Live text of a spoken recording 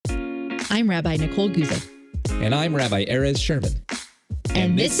I'm Rabbi Nicole Guzik. And I'm Rabbi Erez Sherman.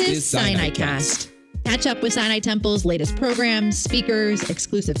 And this is SinaiCast. Catch up with Sinai Temple's latest programs, speakers,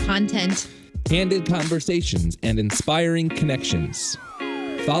 exclusive content, Candid conversations and inspiring connections.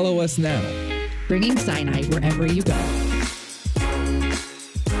 Follow us now. Bringing Sinai wherever you go.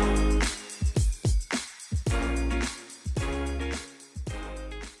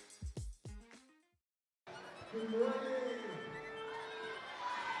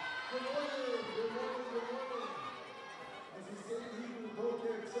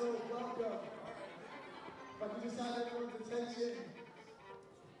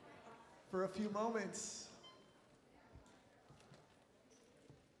 For a few moments.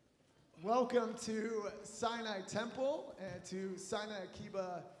 Welcome to Sinai Temple and to Sinai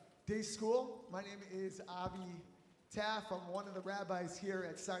Akiba Day School. My name is Avi Taff. I'm one of the rabbis here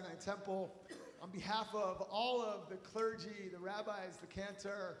at Sinai Temple. On behalf of all of the clergy, the rabbis, the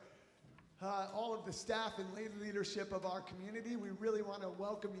cantor, all of the staff and lay leadership of our community, we really want to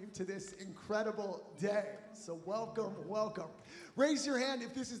welcome you to this incredible day. So welcome, welcome. Raise your hand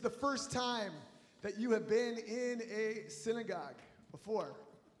if this is the first time that you have been in a synagogue before.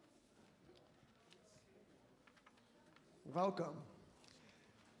 Welcome.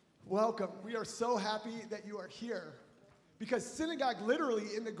 Welcome. We are so happy that you are here because synagogue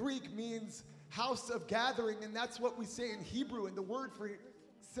literally in the Greek means house of gathering, and that's what we say in Hebrew, and the word for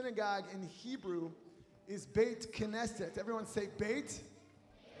synagogue in Hebrew is Beit Knesset. Everyone say Beit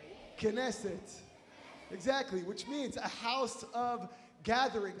Knesset. Exactly, which means a house of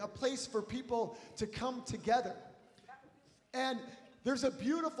gathering, a place for people to come together. And there's a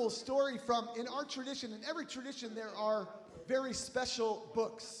beautiful story from, in our tradition, in every tradition there are very special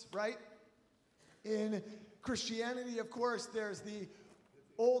books, right? In Christianity, of course, there's the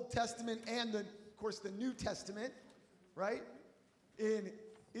Old Testament and, of course, the New Testament, right? In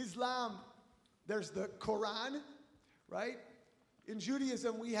Islam, there's the Quran, right? In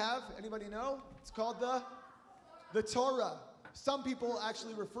Judaism, we have, anybody know? It's called the Torah. Some people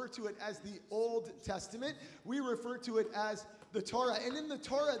actually refer to it as the Old Testament. We refer to it as the Torah. And in the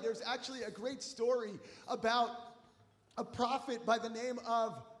Torah, there's actually a great story about a prophet by the name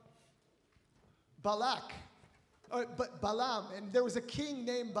of Balaam. And there was a king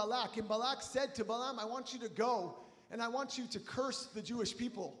named Balak. And Balak said to Balaam, I want you to go and I want you to curse the Jewish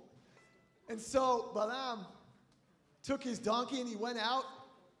people. And so Balaam took his donkey and he went out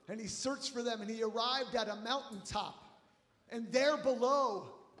and he searched for them and he arrived at a mountaintop. And there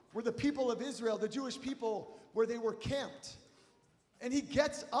below were the people of Israel, the Jewish people, where they were camped. And he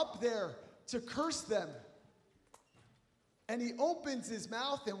gets up there to curse them. And he opens his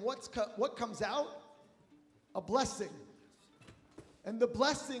mouth and what comes out? A blessing. And the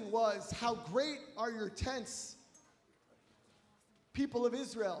blessing was, how great are your tents, people of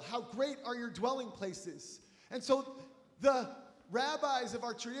Israel, how great are your dwelling places. And so the rabbis of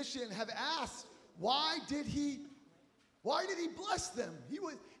our tradition have asked, why did he bless them?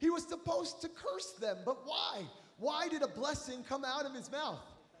 He was supposed to curse them, but why? Why did a blessing come out of his mouth?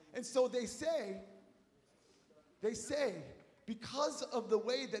 And so they say, because of the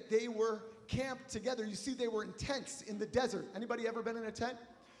way that they were camped together. You see, they were in tents in the desert. Anybody ever been in a tent?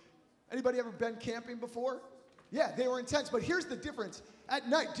 Anybody ever been camping before? Yeah, they were in tents, but here's the difference. At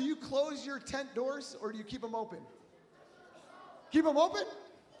night, do you close your tent doors or do you keep them open? Keep them open?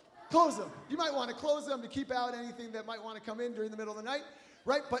 Close them. You might want to close them to keep out anything that might want to come in during the middle of the night,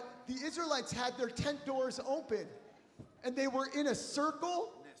 right? But the Israelites had their tent doors open, and they were in a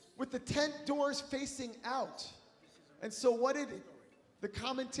circle with the tent doors facing out. And so what did the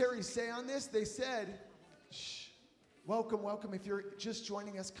commentaries say on this? They said, shh, welcome, welcome. If you're just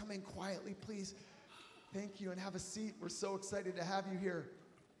joining us, come in quietly, please. Thank you, and have a seat. We're so excited to have you here.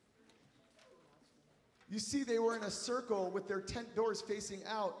 You see, they were in a circle with their tent doors facing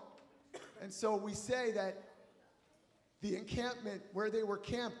out. And so we say that the encampment where they were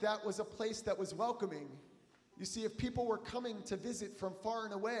camped, that was a place that was welcoming. You see, if people were coming to visit from far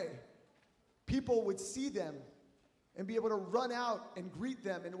and away, people would see them and be able to run out and greet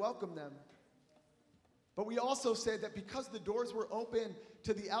them and welcome them. But we also say that because the doors were open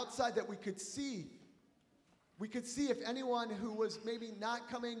to the outside, that we could see if anyone who was maybe not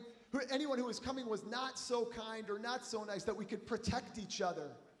coming, anyone who was coming was not so kind or not so nice, that we could protect each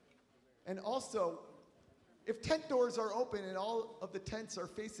other. And also, if tent doors are open and all of the tents are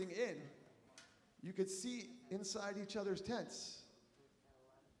facing in, you could see inside each other's tents.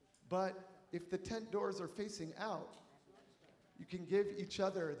 But if the tent doors are facing out, they could give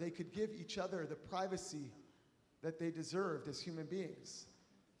each other the privacy that they deserved as human beings.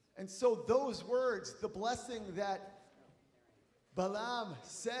 And so those words, the blessing that Balaam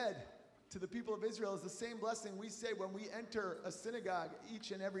said, to the people of Israel is the same blessing we say when we enter a synagogue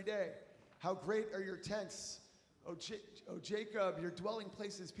each and every day. How great are your tents, O Jacob, your dwelling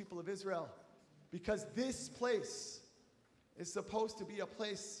places, people of Israel. Because this place is supposed to be a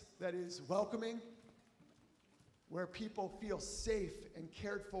place that is welcoming, where people feel safe and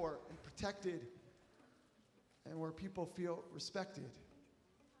cared for and protected, and where people feel respected.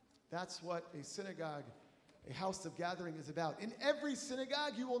 That's what a synagogue, a house of gathering, is about. In every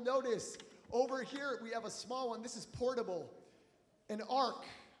synagogue, you will notice over here we have a small one. This is portable, an ark,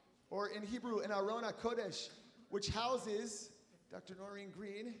 or in Hebrew, an Aron HaKodesh, which houses, Dr. Noreen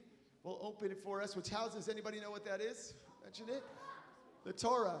Green will open it for us, which houses, anybody know what that is? Mention it? The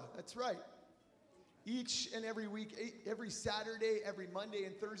Torah, that's right. Each and every week, every Saturday, every Monday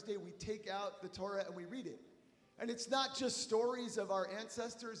and Thursday, we take out the Torah and we read it. And it's not just stories of our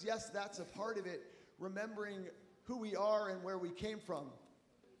ancestors. Yes, that's a part of it, remembering who we are and where we came from.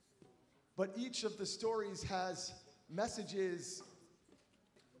 But each of the stories has messages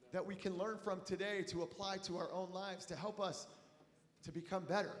that we can learn from today to apply to our own lives, to help us to become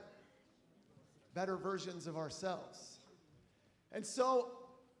better versions of ourselves. And so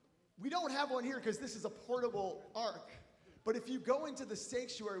we don't have one here because this is a portable ark. But if you go into the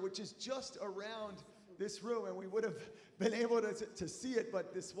sanctuary, which is just around this room, and we would have been able to see it,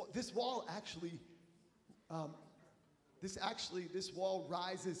 but this wall actually, this wall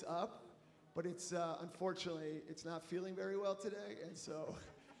rises up, but it's unfortunately, it's not feeling very well today, and so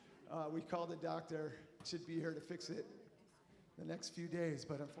we called the doctor. Should be here to fix it the next few days,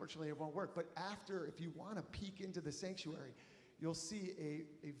 but unfortunately it won't work. But after, if you want to peek into the sanctuary, you'll see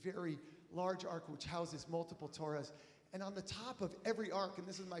a very large ark which houses multiple Torahs. And on the top of every ark, and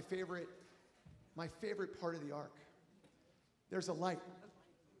this is my favorite part of the ark, there's a light.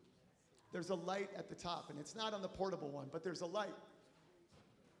 There's a light at the top, and it's not on the portable one, but there's a light.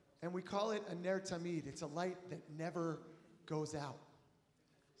 And we call it a ner tamid. It's a light that never goes out.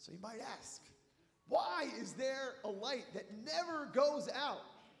 So you might ask, why is there a light that never goes out?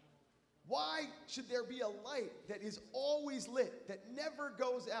 Why should there be a light that is always lit, that never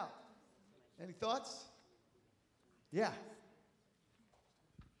goes out? Any thoughts? Yeah.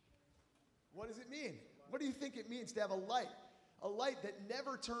 What does it mean? What do you think it means to have a light? A light that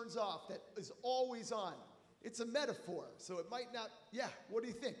never turns off, that is always on. It's a metaphor, so it might not, yeah, what do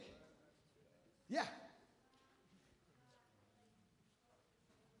you think? Yeah.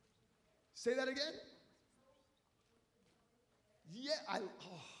 Say that again? Yeah,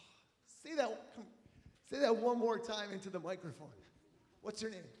 say that one more time into the microphone. What's your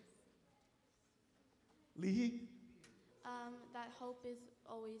name? Lihi? That hope is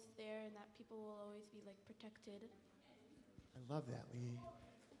always there and that people will always be protected. I love that, Lihi.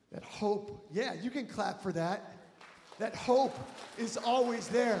 That hope, yeah, you can clap for that. That hope is always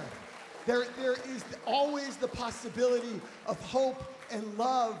there. There is always the possibility of hope and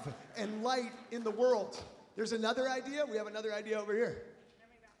love and light in the world. There's another idea. We have another idea over here.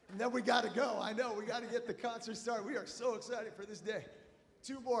 And then we got to go. I know. We got to get the concert started. We are so excited for this day.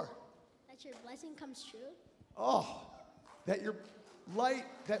 Two more. That your blessing comes true. Oh, that your light,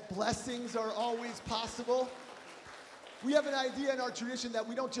 that blessings are always possible. We have an idea in our tradition that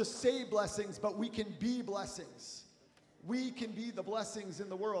we don't just say blessings, but we can be blessings. We can be the blessings in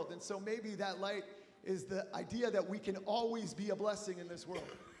the world. And so maybe that light is the idea that we can always be a blessing in this world.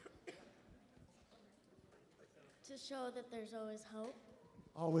 To show that there's always hope.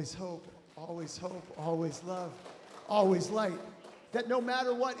 Always hope, always hope, always love, always light. That no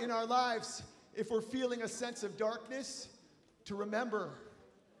matter what in our lives, if we're feeling a sense of darkness, to remember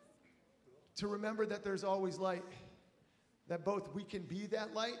that there's always light. That both we can be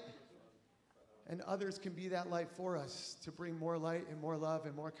that light and others can be that light for us to bring more light and more love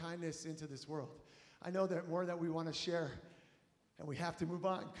and more kindness into this world. I know there are more that we want to share, and we have to move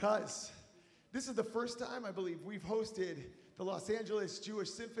on because this is the first time, I believe, we've hosted the Los Angeles Jewish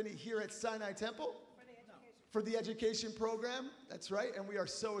Symphony here at Sinai Temple for the education program. That's right, and we are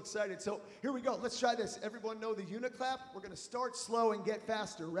so excited. So here we go. Let's try this. Everyone know the unit clap? We're going to start slow and get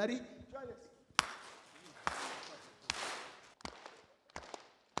faster. Ready? Try this.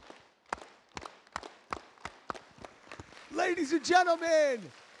 Ladies and gentlemen,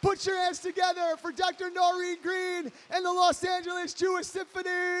 put your hands together for Dr. Noreen Green and the Los Angeles Jewish Symphony.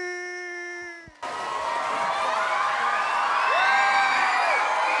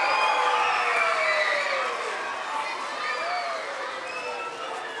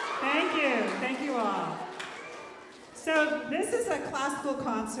 Thank you all. So this is a classical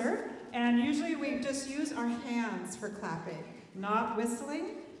concert, and usually we just use our hands for clapping, not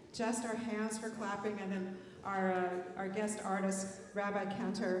whistling, just our hands for clapping, and then our guest artist, Rabbi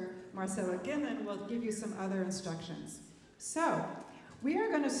Cantor Marcelo Gindlin, will give you some other instructions. So, we are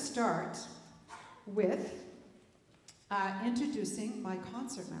going to start with introducing my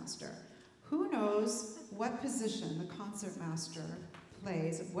concertmaster. Who knows what position the concertmaster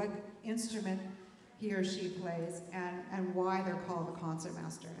plays, what instrument he or she plays, and why they're called a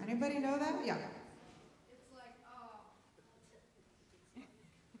concertmaster? Anybody know that? Yeah. It's like,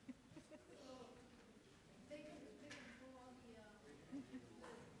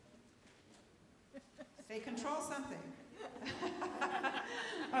 they control something.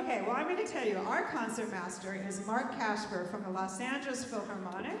 Okay, well, I'm going to tell you, our concertmaster is Mark Kasper from the Los Angeles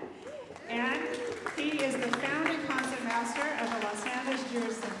Philharmonic, and he is the founding concertmaster of the Los Angeles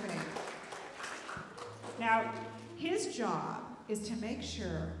Jewish Symphony. Now, his job is to make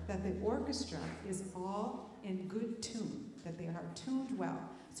sure that the orchestra is all in good tune, that they are tuned well.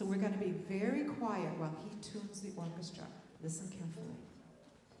 So we're going to be very quiet while he tunes the orchestra. Listen carefully.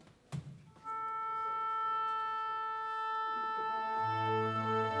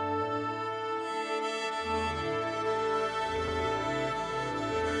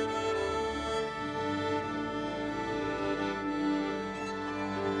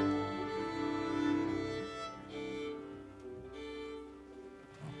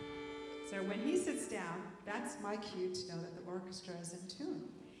 When he sits down, that's my cue to know that the orchestra is in tune.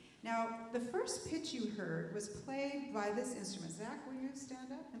 Now, the first pitch you heard was played by this instrument. Zach, will you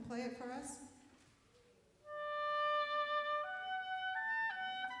stand up and play it for us?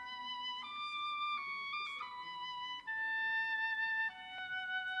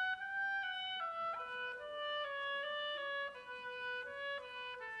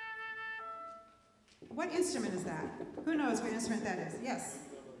 What instrument is that? Who knows what instrument that is? Yes.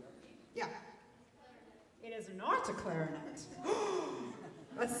 Yeah. It is not a clarinet.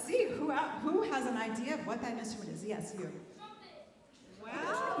 Let's see, who has an idea of what that instrument is? Yes, you. Well,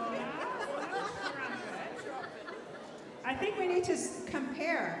 yeah. I think we need to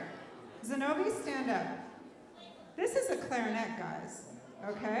compare. Zinovy, stand up. This is a clarinet, guys.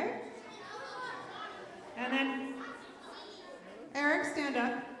 Okay? And then, Eric, stand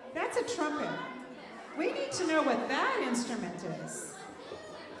up. That's a trumpet. We need to know what that instrument is.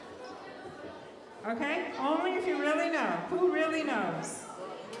 Okay? Only if you really know. Who really knows?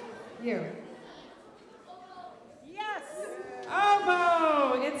 You. Yes!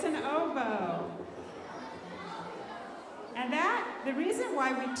 Oboe! It's an oboe. And the reason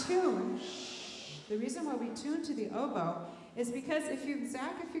why we tune to the oboe is because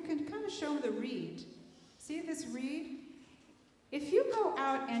Zach, if you can kind of show the reed. See this reed? If you go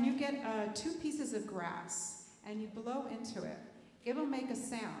out and you get 2 pieces of grass and you blow into it, it'll make a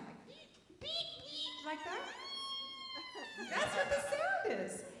sound. Beep, beep, like that. That's what the sound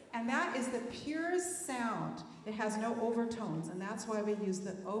is. And that is the purest sound. It has no overtones, and that's why we use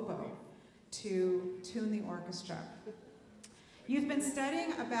the oboe to tune the orchestra. You've been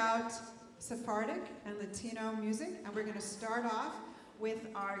studying about Sephardic and Latino music, and we're going to start off with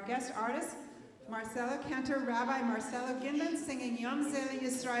our guest artist, Marcelo Cantor, Rabbi Marcelo Gindlin, singing Yom Zeh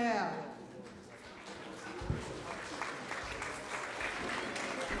L'Yisrael.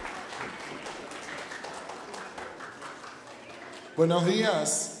 Buenos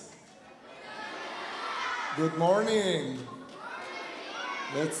días. Good morning.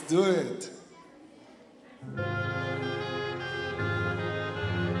 Let's do it.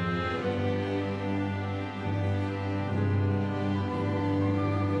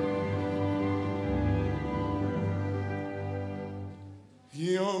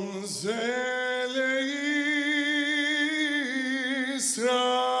 Yom Zeh L'Yisrael.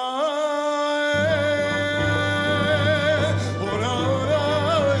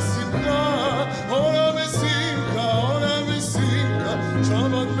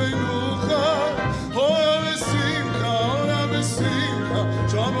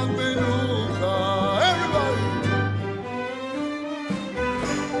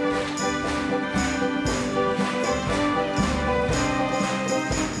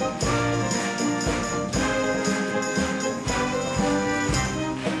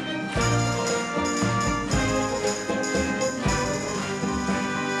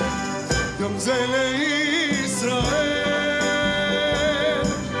 Yom Zeh L'Yisrael,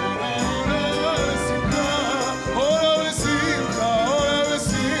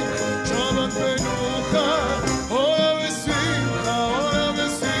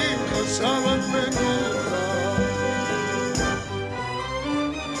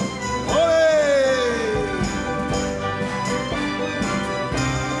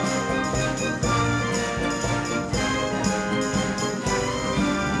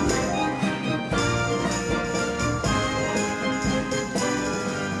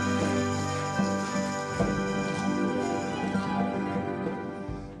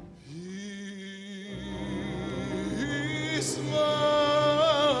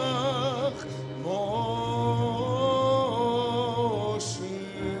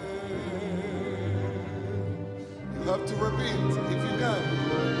 have to repeat if you can.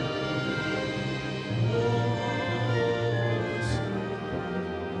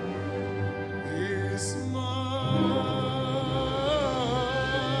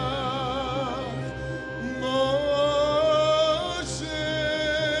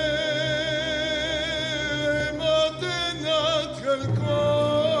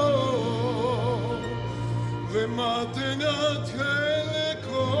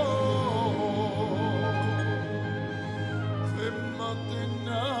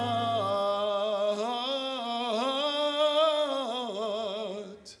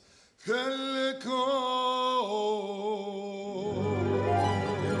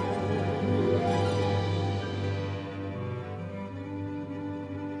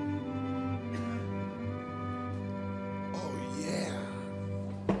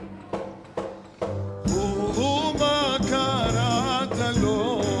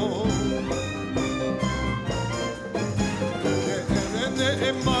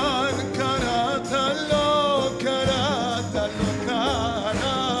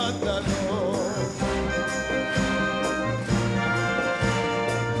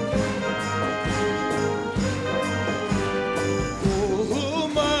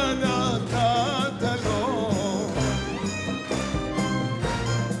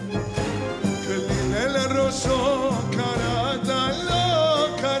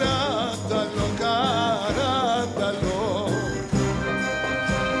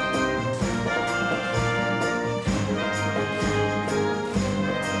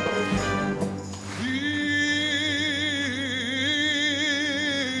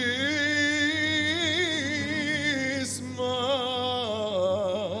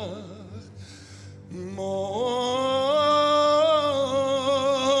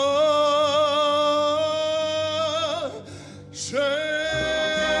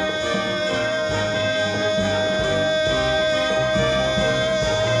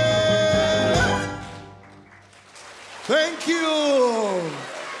 Thank you.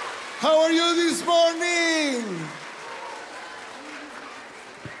 How are you this morning?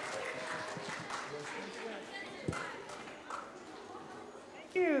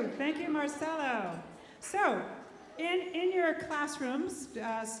 Thank you, Marcelo. So, in your classrooms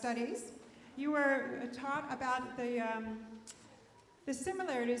studies, you were taught about the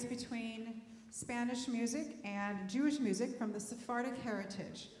similarities between Spanish music and Jewish music from the Sephardic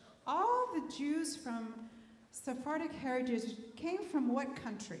heritage. All the Jews from Sephardic heritage came from what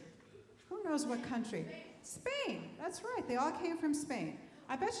country? Who knows what country? Spain. That's right. They all came from Spain.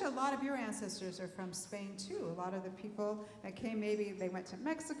 I bet you a lot of your ancestors are from Spain too. A lot of the people that came, maybe they went to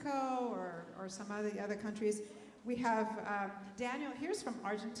Mexico or some other countries. We have Daniel here's from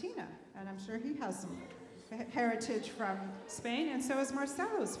Argentina, and I'm sure he has some heritage from Spain, and so is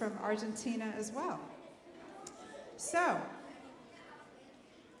Marcelo's from Argentina as well. So,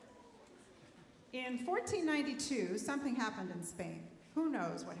 in 1492, something happened in Spain. Who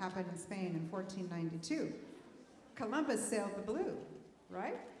knows what happened in Spain in 1492? Columbus sailed the blue,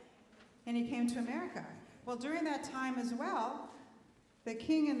 right? And he came to America. Well, during that time as well, the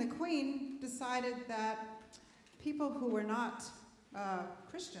king and the queen decided that people who were not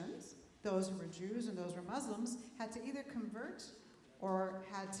Christians, those who were Jews and those who were Muslims, had to either convert or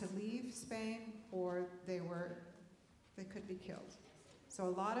had to leave Spain, or they could be killed. So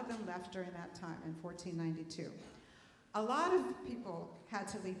a lot of them left during that time in 1492. A lot of people had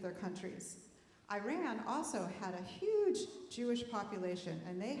to leave their countries. Iran also had a huge Jewish population,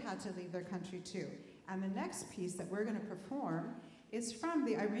 and they had to leave their country too. And the next piece that we're going to perform is from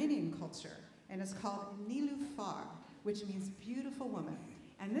the Iranian culture, and it's called Niloofar, which means beautiful woman.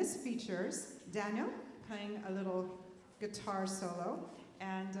 And this features Daniel playing a little guitar solo,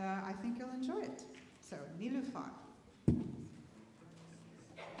 and I think you'll enjoy it. So, Niloofar.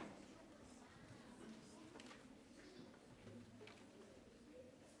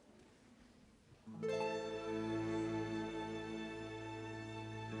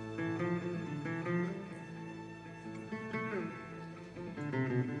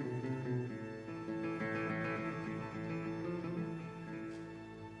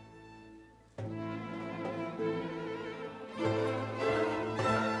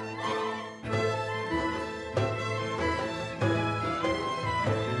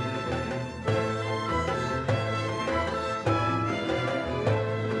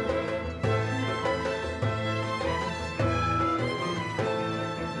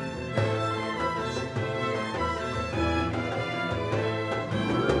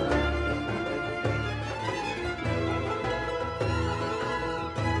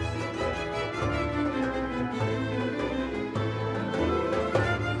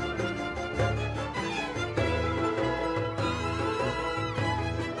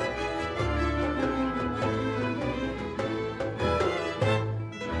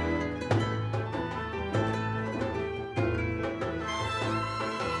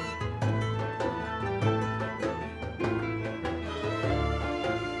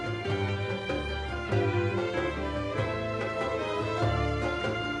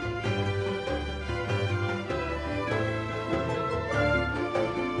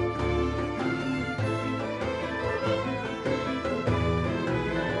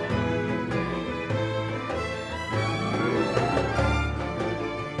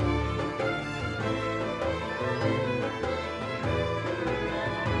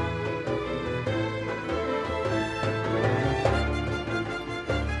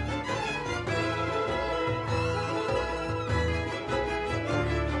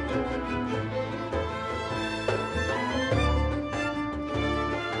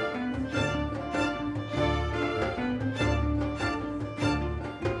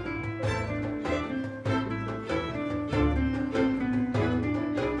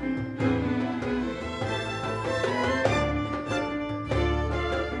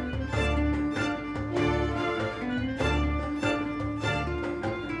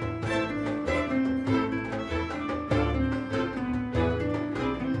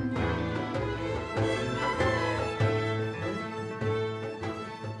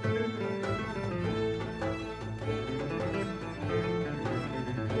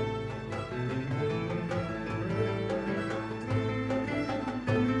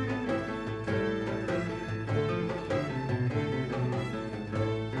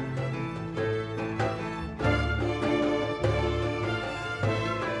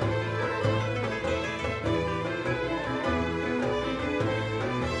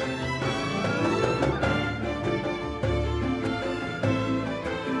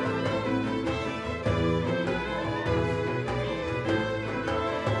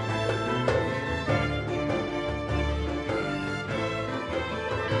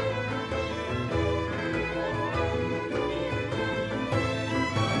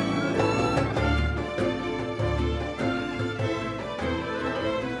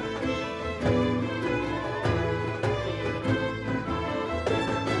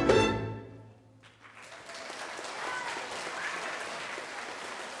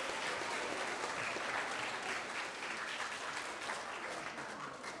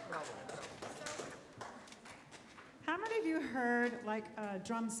 heard like a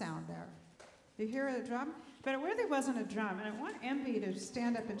drum sound there. You hear a drum? But it really wasn't a drum. And I want Envy to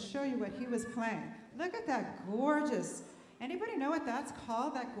stand up and show you what he was playing. Look at that gorgeous. Anybody know what that's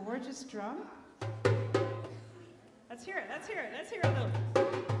called, that gorgeous drum? Let's hear it, let's hear it, let's hear it a little.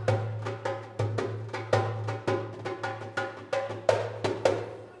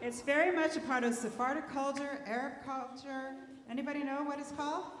 It's very much a part of Sephardic culture, Arab culture. Anybody know what it's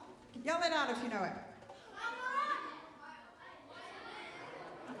called? Yell it out if you know it.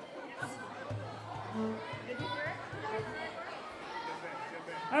 Did you hear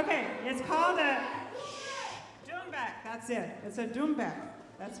it? Okay, it's called a doumbek. That's it. It's a doumbek.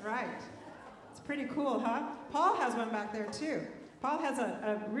 That's right. It's pretty cool, huh? Paul has one back there too. Paul has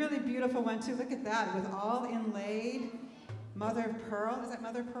a really beautiful one too. Look at that, with all inlaid mother of pearl. Is that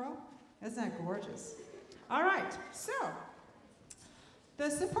mother of pearl? Isn't that gorgeous? All right, so the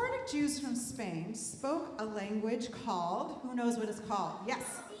Sephardic Jews from Spain spoke a language called, who knows what it's called?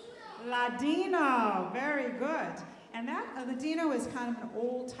 Yes, Ladino. Very good. And that Ladino is kind of an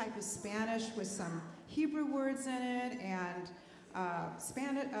old type of Spanish with some Hebrew words in it and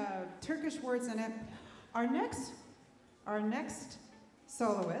Turkish words in it. Our next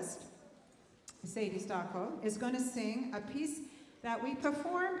soloist, Sadie Stallcup, is going to sing a piece that we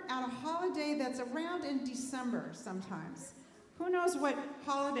perform at a holiday that's around in December sometimes. Who knows what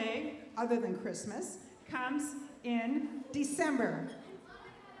holiday, other than Christmas, comes in December?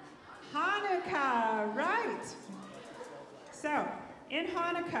 Hanukkah, right. So, in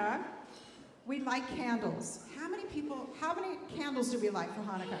Hanukkah, we light candles. How many candles do we light for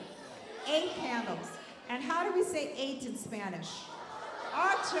Hanukkah? 8 candles. And how do we say 8 in Spanish?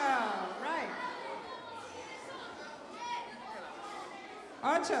 Ocho, right.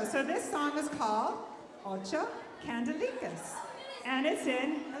 Ocho. So this song is called Ocho Kandelikas. And it's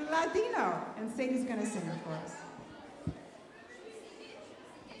in Ladino. And Sadie's going to sing it for us.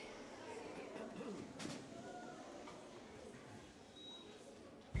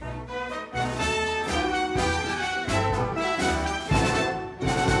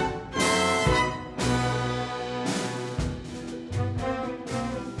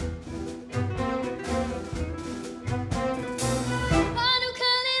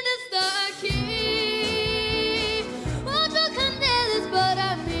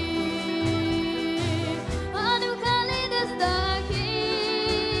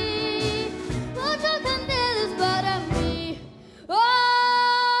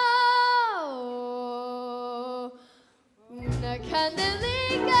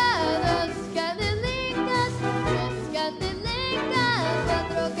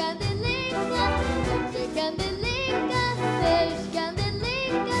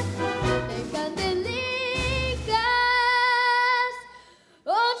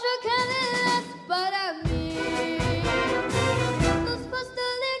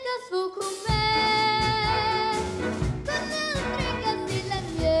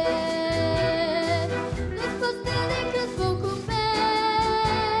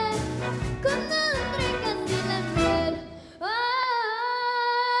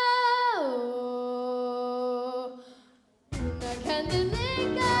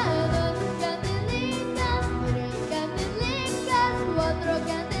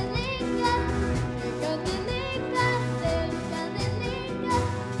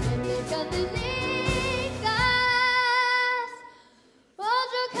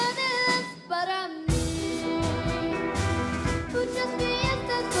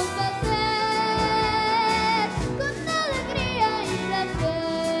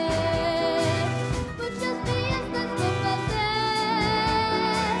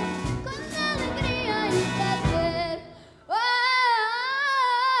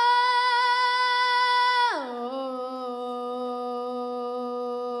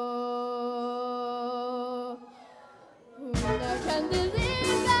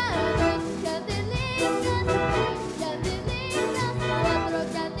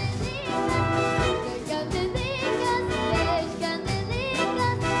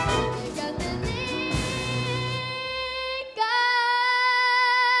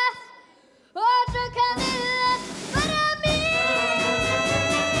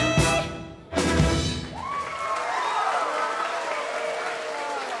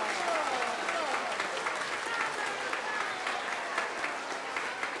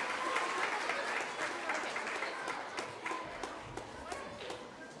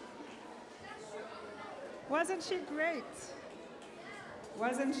 Wasn't she great?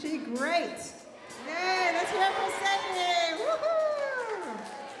 Wasn't she great? Yay, let's hear it for Sadie. Woohoo!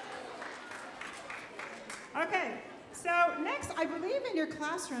 Okay, so next, I believe in your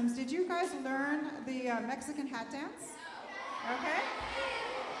classrooms, did you guys learn the Mexican hat dance? Okay?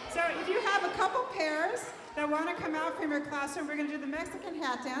 So if you have a couple pairs that want to come out from your classroom, we're going to do the Mexican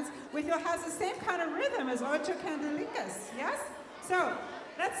hat dance, which has the same kind of rhythm as Ocho Kandelikas, yes? So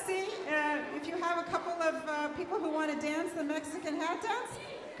let's see if you have a couple of people who want to dance the Mexican hat dance.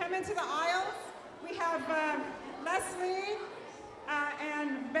 Come into the aisles. We have Leslie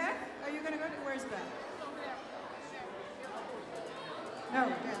and Beth. Are you going to go to, where's Beth? No,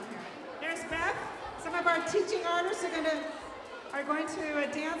 down here. There's Beth. Some of our teaching artists are going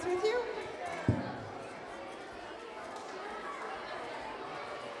to dance with you.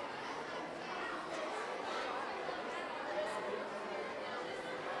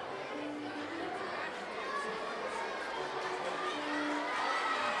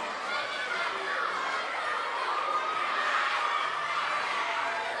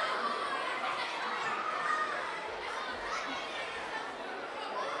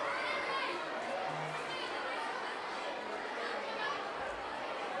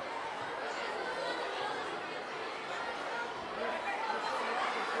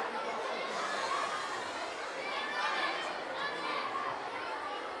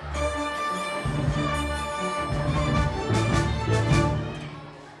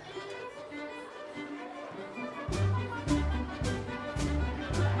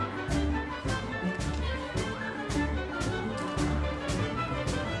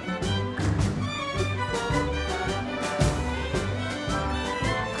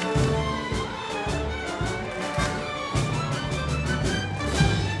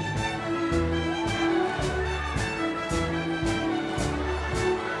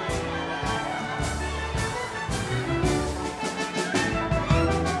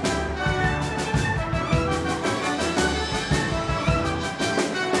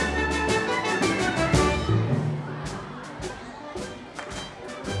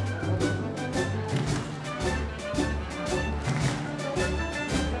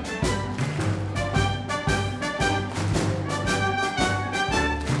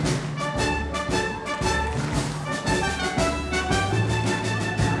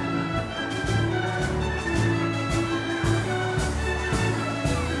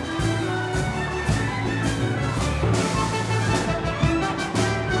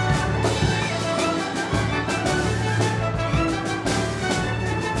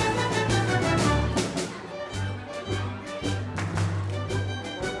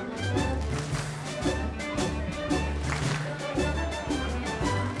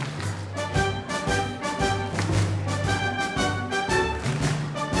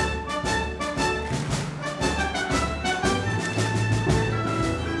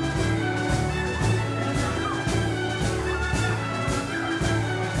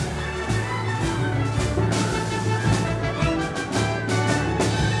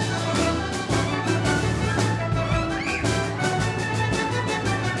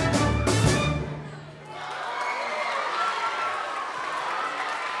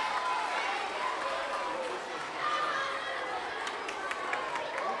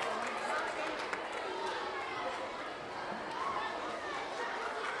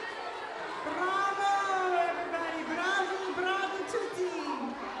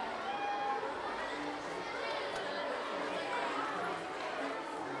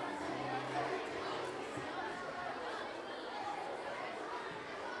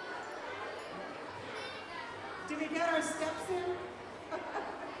 Did we get our steps in?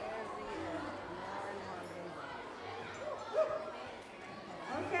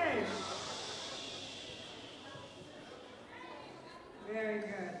 Okay. Very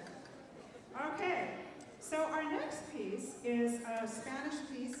good. Okay, so our next piece is a Spanish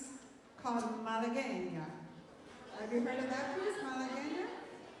piece called Malaguena. Have you heard of that piece, Malaguena?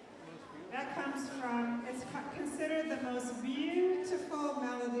 That comes from, it's considered the most beautiful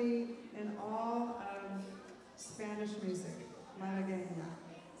melody in all of Spanish music, Malaguena.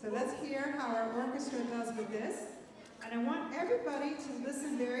 So let's hear how our orchestra does with this. And I want everybody to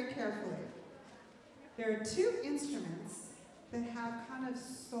listen very carefully. There are two instruments that have kind of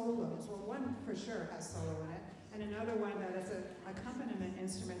solos. Well, one for sure has solo in it, and another one that is an accompaniment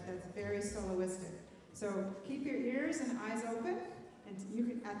instrument that's very soloistic. So keep your ears and eyes open, and you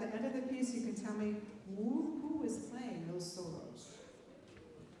can, at the end of the piece, you can tell me who is playing those solos.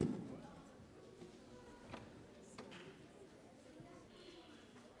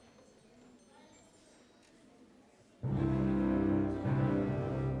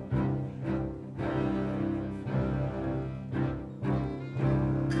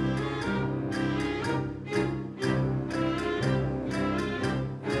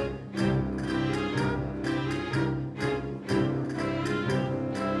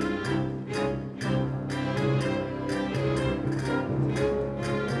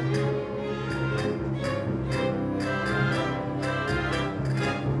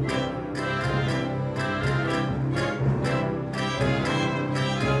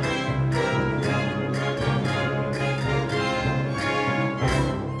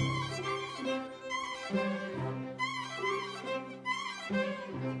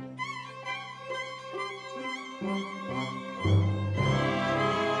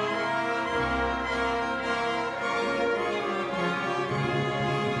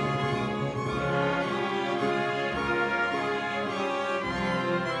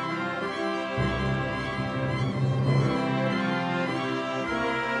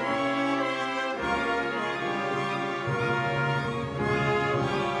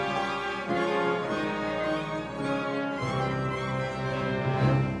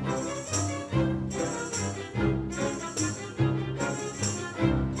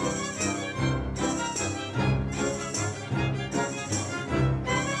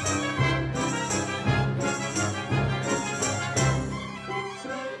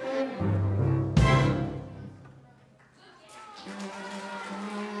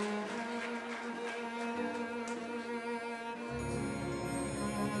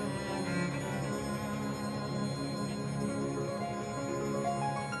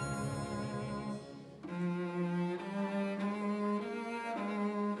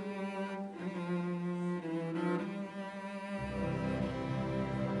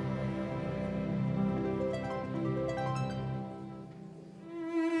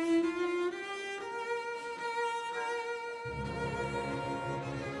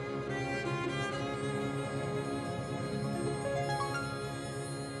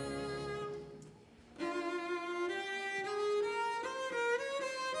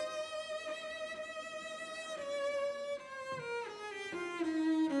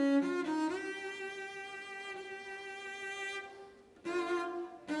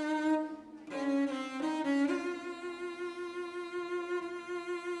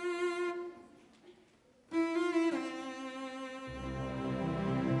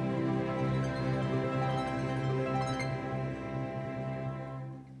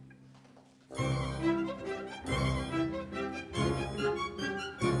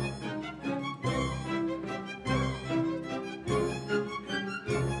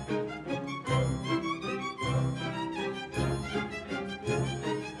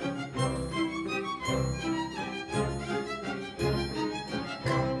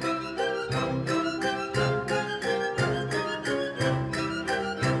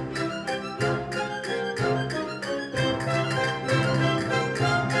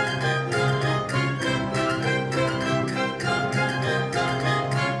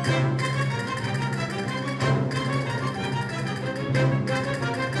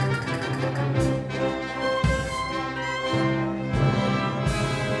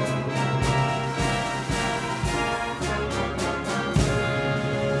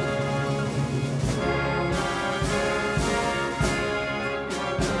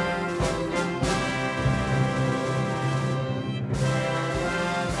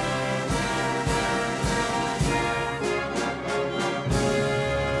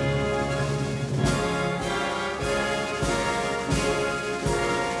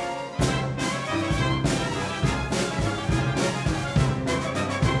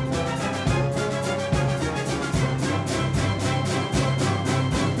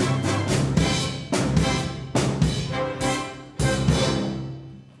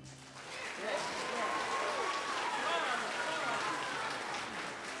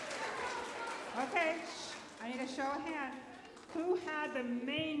 the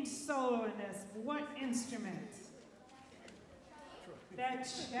main solo in this? What instrument? The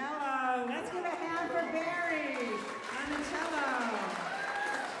cello. Let's give a hand for Barry on the cello.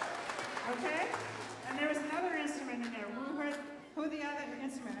 Okay? And there was another instrument in there. Who the other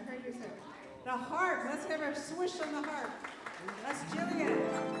instrument? I heard you say. The harp. Let's give her a swish on the harp. That's Jillian.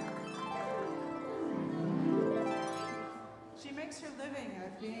 She makes her living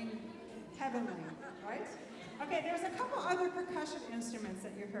at being heavenly, right? Okay, there's a couple other percussion instruments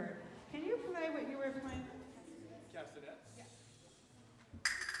that you heard. Can you play what you were playing? Castanets. Yeah.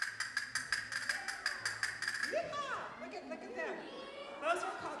 Yeehaw! Look at them. Those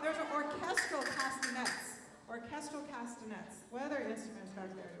are orchestral castanets. Orchestral castanets. What other instruments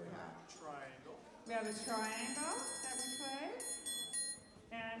back there do we have? Triangle. We have a triangle that we play.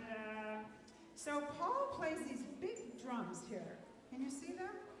 And so Paul plays these big drums here. Can you see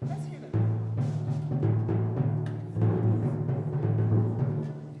them? Let's hear them.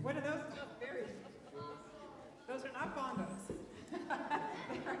 What are those? Those are not bongos.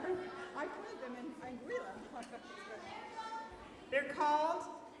 I played them in Anguilla. They're called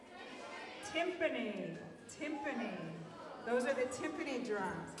timpani. Timpani. Those are the timpani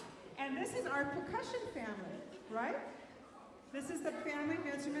drums. And this is our percussion family, right? This is the family of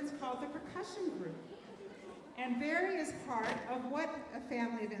instruments called the percussion group. And Barry is part of what a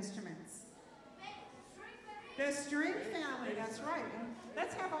family of instruments? The string family, that's right. And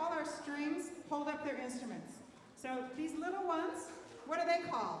let's have all our strings hold up their instruments. So these little ones, what are they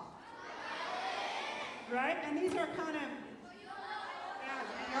called? Right? And these are kind of,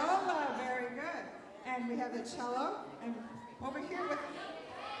 viola, very good. And we have the cello, and over here with,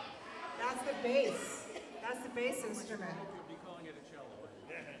 that's the bass. That's the bass instrument. You'll be calling it a cello.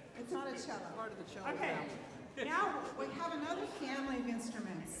 It's not a cello. Part of the cello Okay. family. Now we have another family of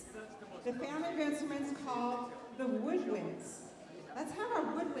instruments. The family of instruments called the woodwinds. Let's have our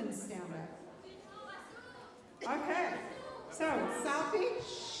woodwinds stand up. Okay. So, Southie,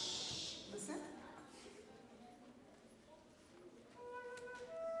 shh, listen.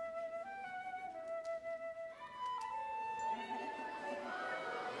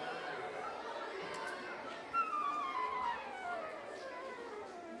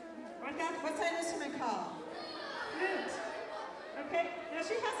 What's that instrument called? Flute. Okay, now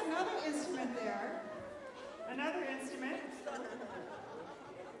she has another instrument there. Another instrument.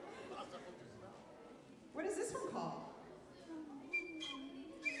 What is this one called?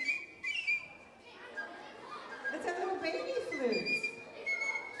 It's a little baby flute.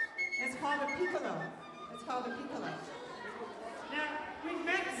 It's called a piccolo. It's called a piccolo. Now, we've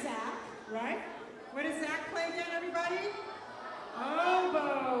met Zach, right? What does Zach play again, everybody?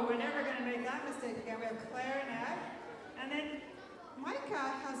 Oboe. We're never going to make that mistake again. We have clarinet. And then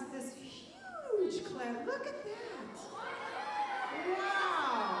Micah has this huge clarinet. Look at that.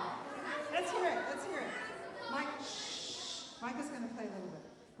 Wow. Let's hear it. Let's hear it. Mike, shh. Micah's going to play a little bit.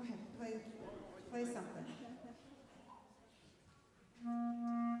 Go ahead. Play something.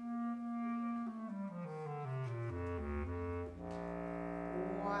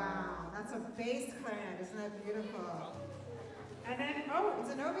 Wow. That's a bass clarinet. Isn't that beautiful? And then,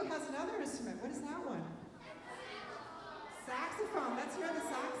 Zinovy has another instrument. What is that one? Saxophone. Let's hear the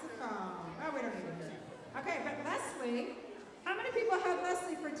saxophone. Oh, we don't need to hear it. Okay, but Leslie, how many people have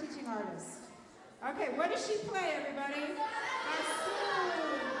Leslie for teaching artists? Okay, what does she play, everybody?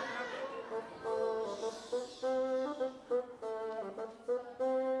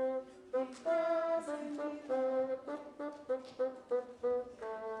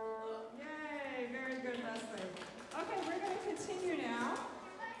 Yay, very good, Leslie. Okay, we're going to continue now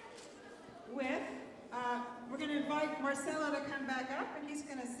with, we're going to invite Marcelo to come back up, and he's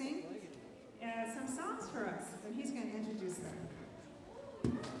going to sing some songs for us, and he's going to introduce them.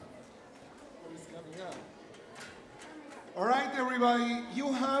 What is coming up? All right, everybody,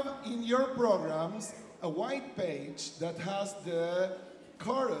 you have in your programs a white page that has the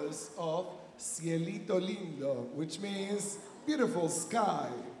chorus of Cielito Lindo, which means beautiful sky,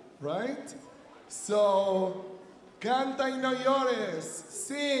 right? So, canta y no llores,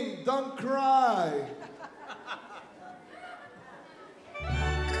 sing, don't cry.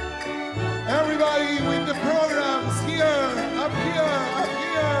 Everybody with the programs here, up here, up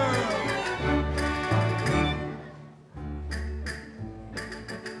here.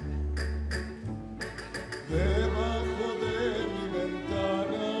 Debajo de mi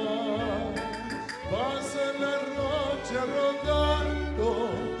ventana pasa la noche rodando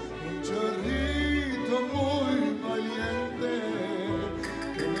un chorrito muy valiente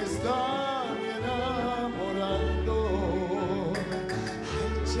que me está enamorando.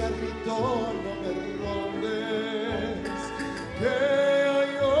 Ay, charrito, no me robes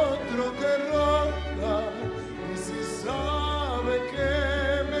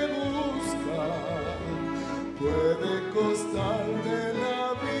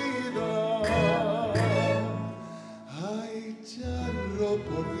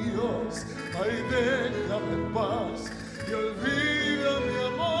Dios, ay, déjame en paz y olvida mi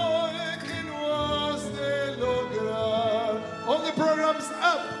amor que no has de lograr. All the programs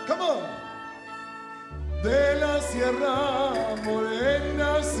up, come on. De la Sierra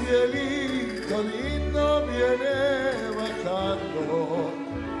Morena, Cielito Lindo viene bajando.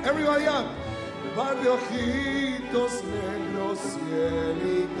 Everybody up. Par de ojitos negros,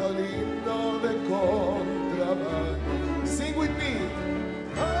 Cielito Lindo de contrabando. Sing with me.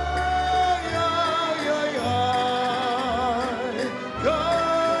 Ay, ay, ay, ay.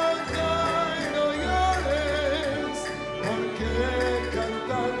 Canta y no llores, porque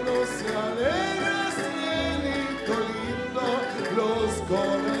cantando se alegra, Cielito Lindo, los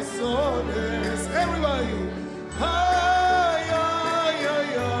corazones. Everybody. Ay, ay, ay,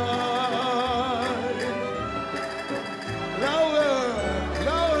 ay. Louder,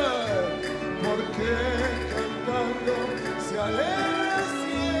 louder, porque cantando se alegra,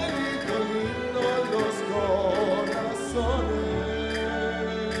 Cielito Lindo, los corazones.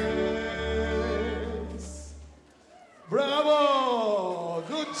 Bravo!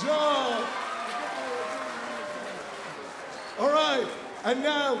 Good job! All right, and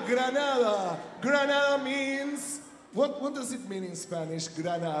now Granada. Granada means, what does it mean in Spanish,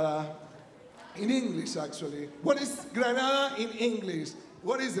 Granada? In English, actually. What is Granada in English?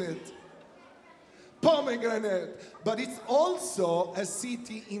 What is it? Pomegranate. But it's also a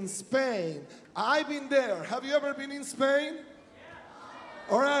city in Spain. I've been there. Have you ever been in Spain?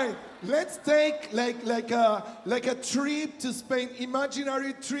 All right, let's take like a trip to Spain,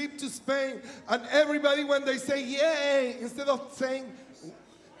 imaginary trip to Spain. And everybody, when they say yay, instead of saying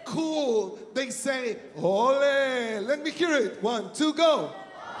cool, they say ole. Let me hear it. 1, 2, go.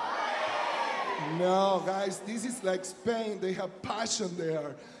 No, guys, this is like Spain. They have passion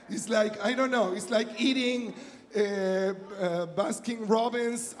there. It's like, I don't know, it's like eating Baskin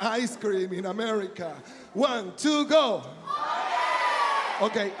Robbins ice cream in America. 1, 2, go.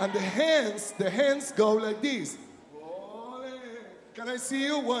 Okay, and the hands go like this. Can I see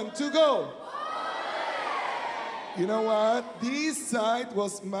you? 1, 2, go. You know what? This side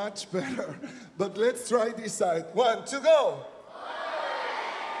was much better, but let's try this side. 1, 2, go.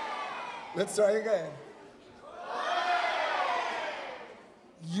 Let's try again.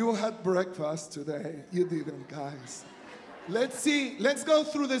 You had breakfast today. You didn't, guys. Let's see. Let's go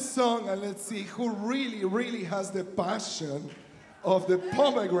through the song and let's see who really, really has the passion of the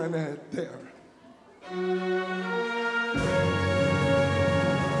pomegranate there.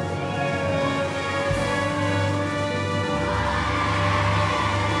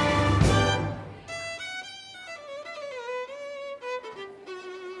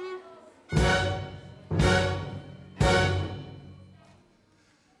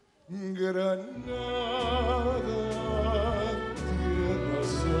 Granada, tierra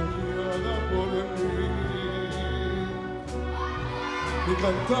soñada por mí. Mi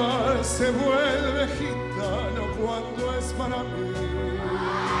cantar se vuelve gitano cuando es para mí.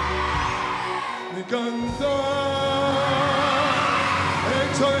 Mi cantar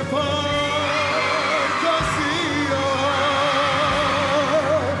hecho de fantasía.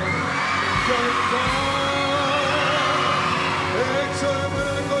 Mi cantar hecho de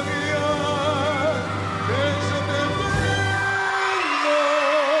melancolía. Que yo te vengo a dar.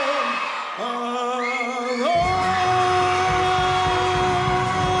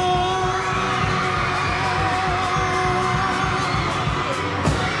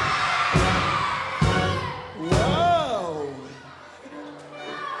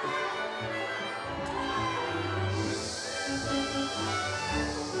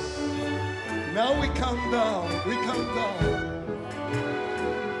 Now we count down,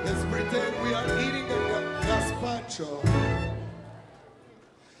 Let's pretend we are eating a gazpacho.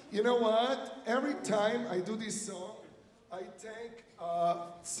 You know what? Every time I do this song, I take a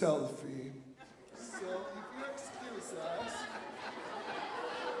selfie. So if you excuse us,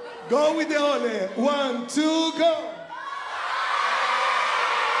 go with the ole. 1, 2, go.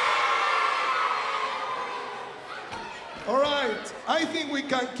 All right, I think we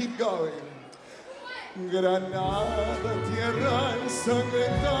can keep going. Granada, tierra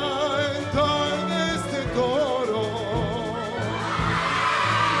ensangrentada en tardes de toro,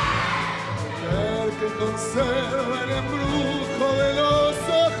 mujer que conserva el embrujo de los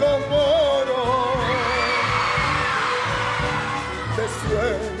ojos moros, de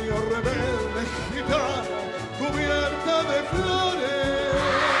sueño rebelde gitana cubierta de flores,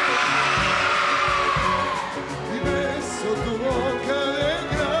 y beso tu boca de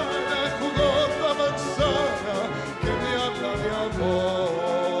grana jugosa manzana que me habla de amores.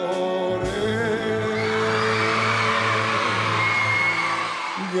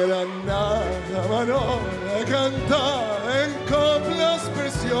 Granada, Manona, canta en coplas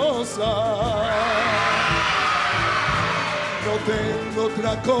preciosas. No tengo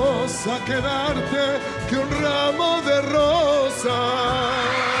otra cosa que darte que un ramo de rosas.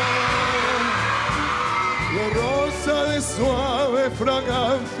 La rosa de suave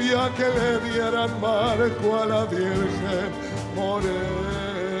fragancia que le dieran marco a la Virgen morena.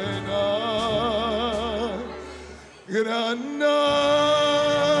 Granada,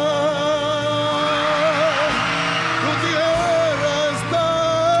 tu tierra está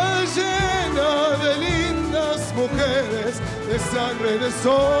llena de lindas mujeres, de sangre de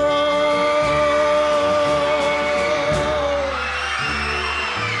sol.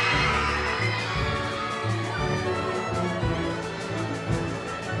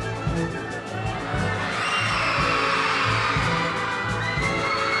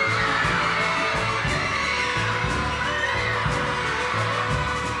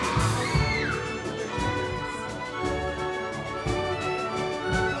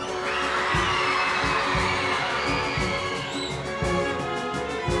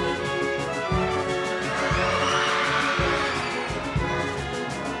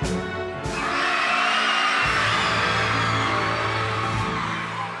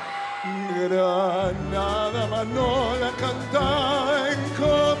 Granada, Manola, canta en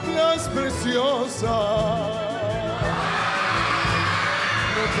coplas preciosas.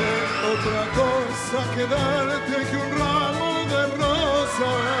 No tengo otra cosa que darte que un ramo de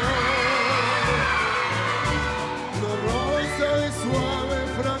rosas. La rosa de suave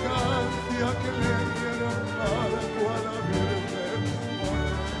fragancia que le diera marco a la Virgen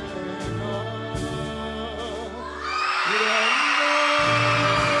morena.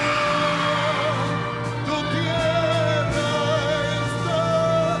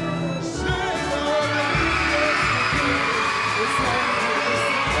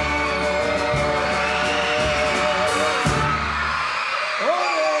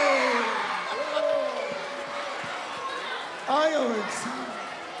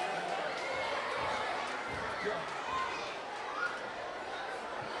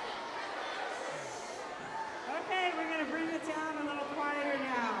 Okay, we're going to bring it down a little quieter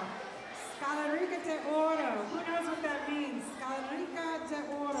now. Scalerica de Oro. Who knows what that means? Scalerica de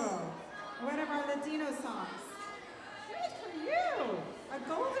Oro. One of our Latino songs. Good for you. A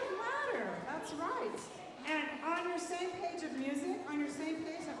golden ladder. That's right. And on your same page of music, on your same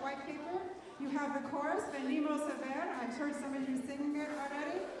page of white paper, you have the chorus, Venimos a ver. I've heard some of you singing it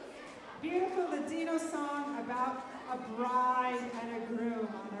already. Beautiful Latino song about a bride and a groom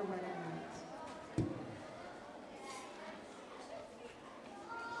on their wedding night.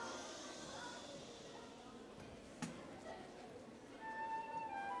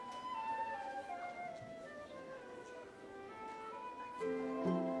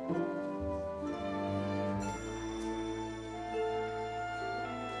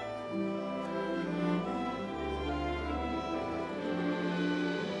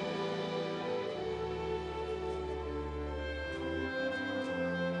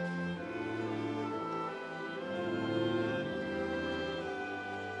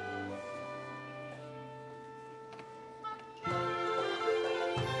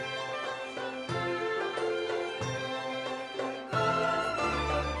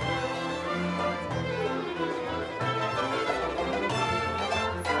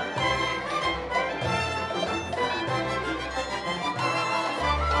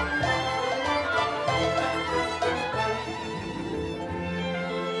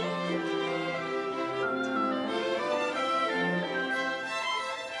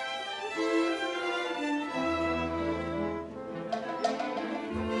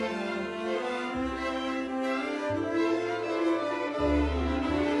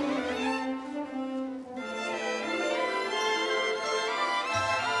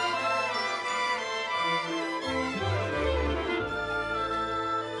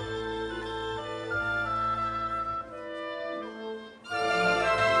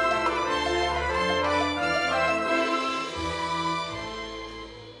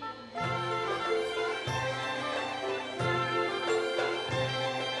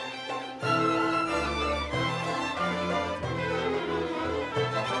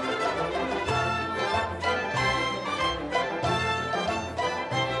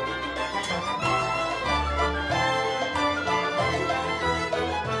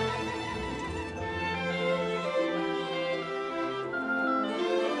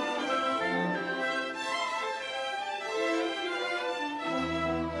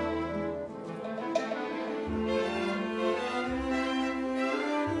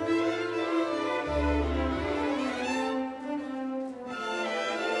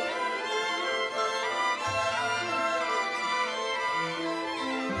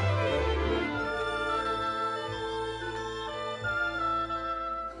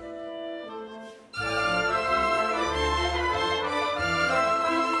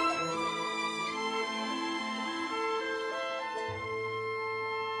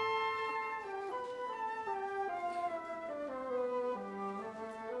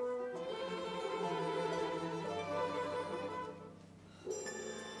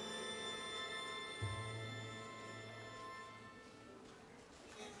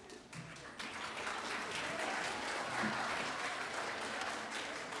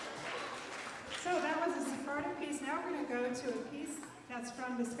 to a piece that's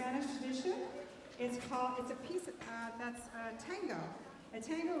from the Spanish tradition. It's a piece that's a tango. A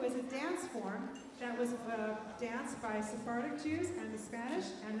tango is a dance form that was danced by Sephardic Jews and the Spanish,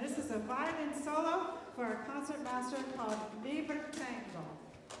 and this is a violin solo for a concert master called Libre Tango.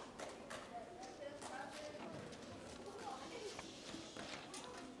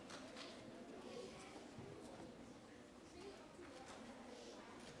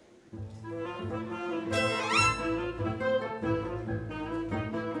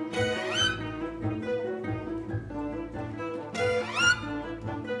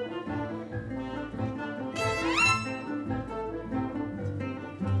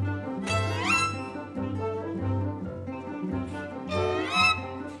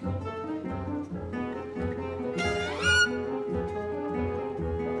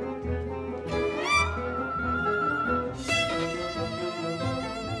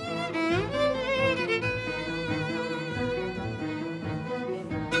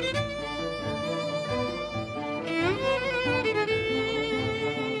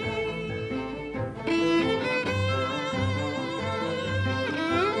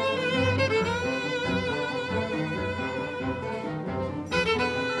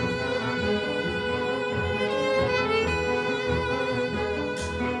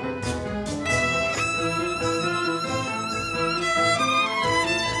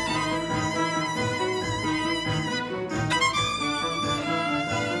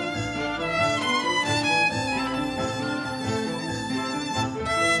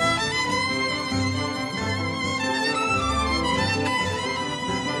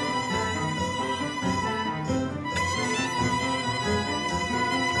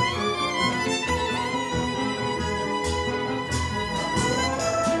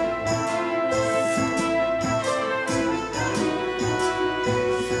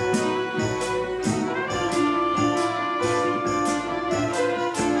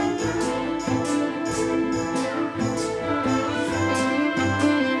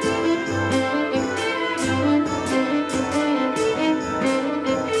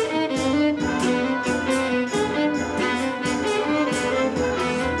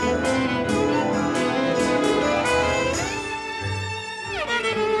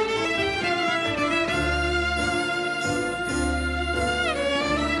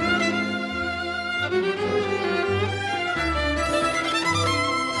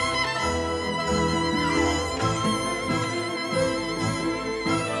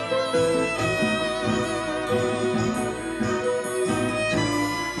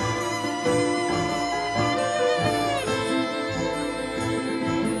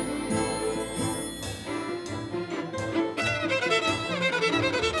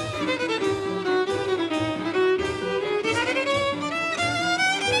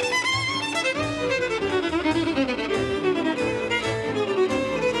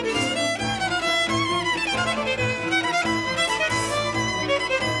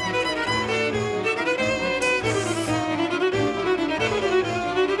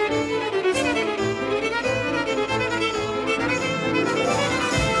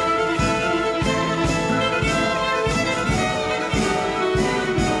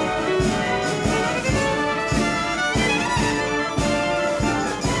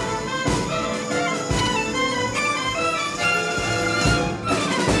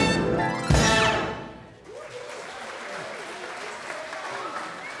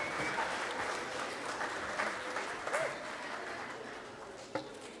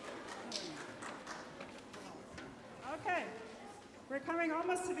 coming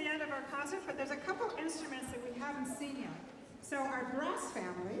almost to the end of our concert, but there's a couple instruments that we haven't seen yet. So our brass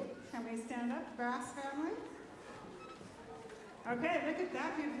family, can we stand up? Brass family? Okay, look at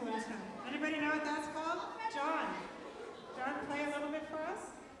that beautiful instrument. Anybody know what that's called? John. John, play a little bit for us.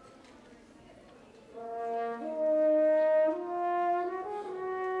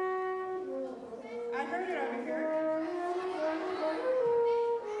 I heard it over here.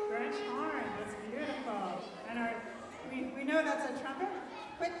 French horn, that's beautiful. And we know that's a trumpet.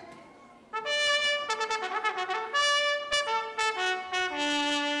 Quick. All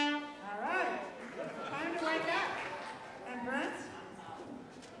right, time to wake up. And Brent?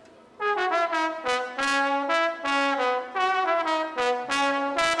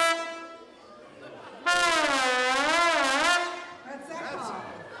 What's that called?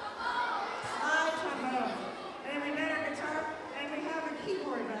 Slide trombone. And we got our guitar, and we have a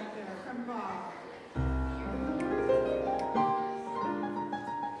keyboard back there from Bob.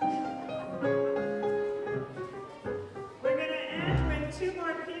 We're going to end with two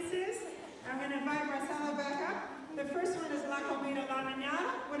more pieces. I'm going to invite Marcelo back up. The first one is La Comida La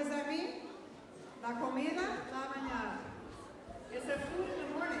Manana. What does that mean? La Comida La Manana.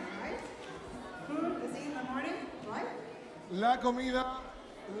 La Comida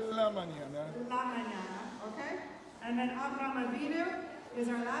La Manana. La Manana, okay? And then Avram Avinu is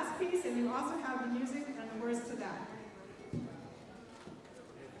our last piece, and you also have the music and the words to that.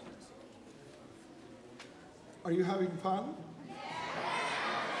 Are you having fun?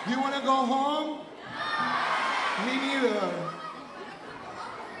 You want to go home? Me neither.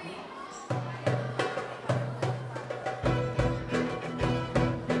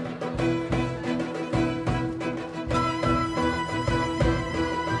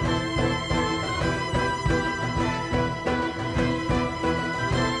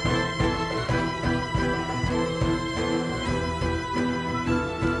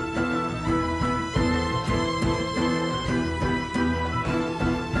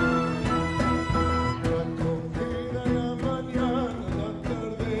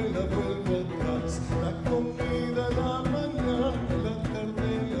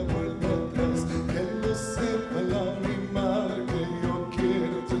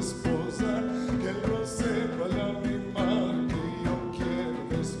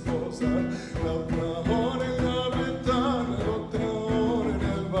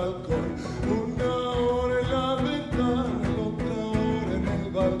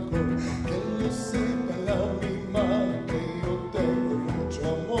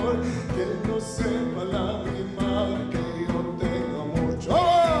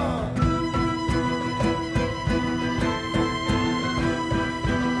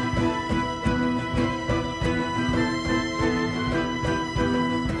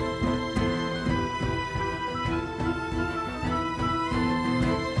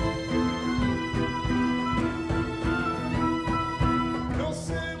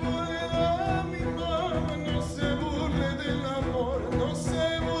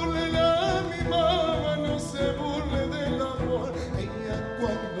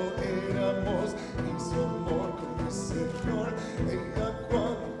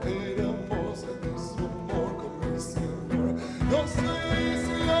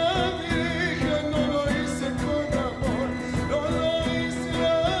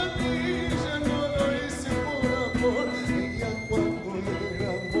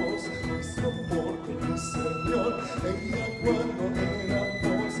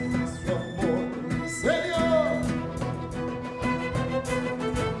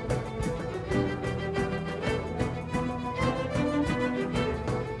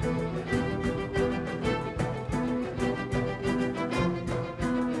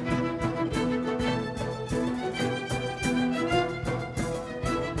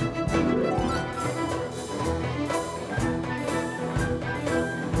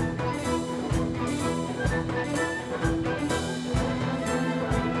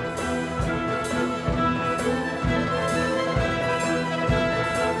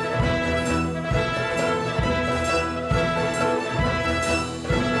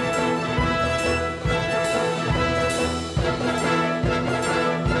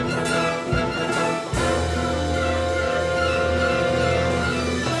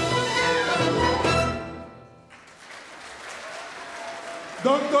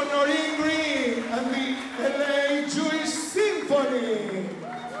 Dr. Noreen Green and the LA Jewish Symphony.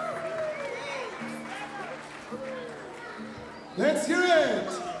 Let's hear it.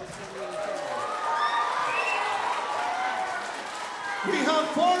 We have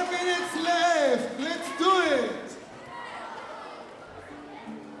 4 minutes left. Let's do it.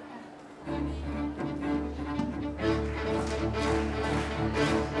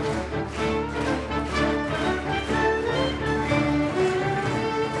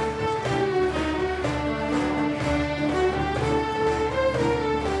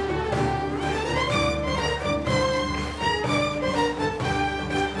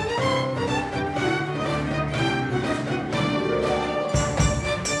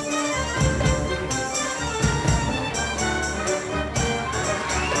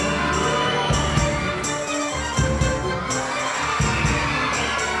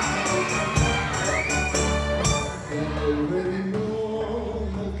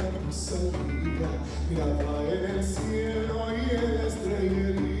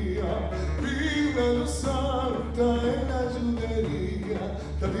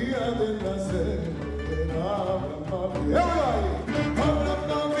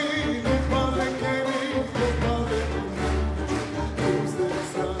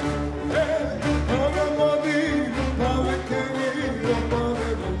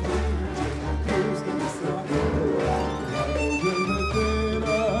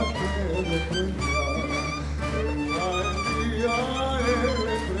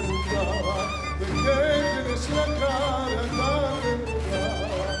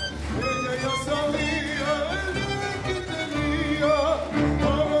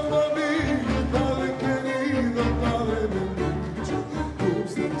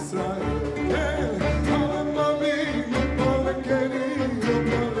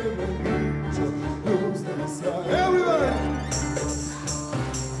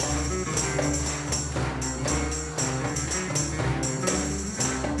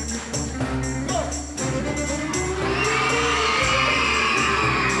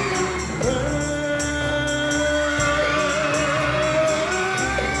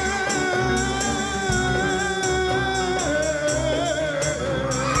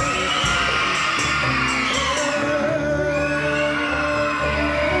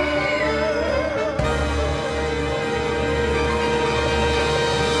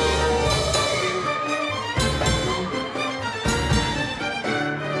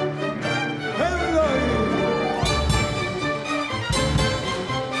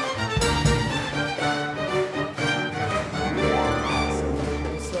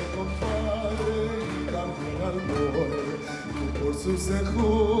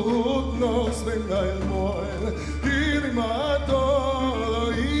 Zehut nos venga el Moel y rima a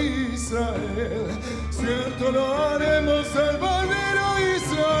todo Israel. Cierto lo haremos al verdadero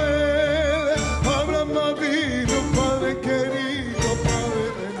Israel. Avram Avinu, Padre querido, Padre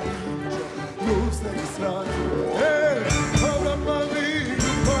bendito, luz de Israel. Avram Avinu,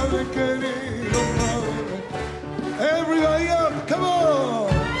 Padre querido, Padre bendito. Everybody up, come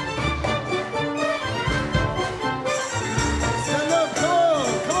on!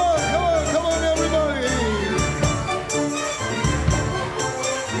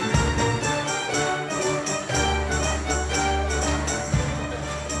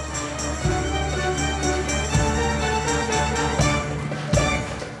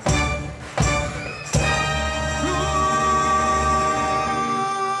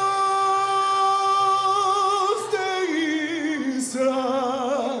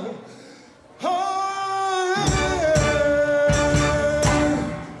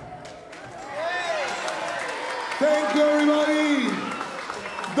 Thank you, everybody.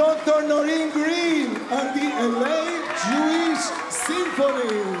 Dr. Noreen Green and the LA Jewish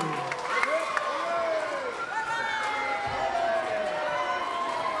Symphony.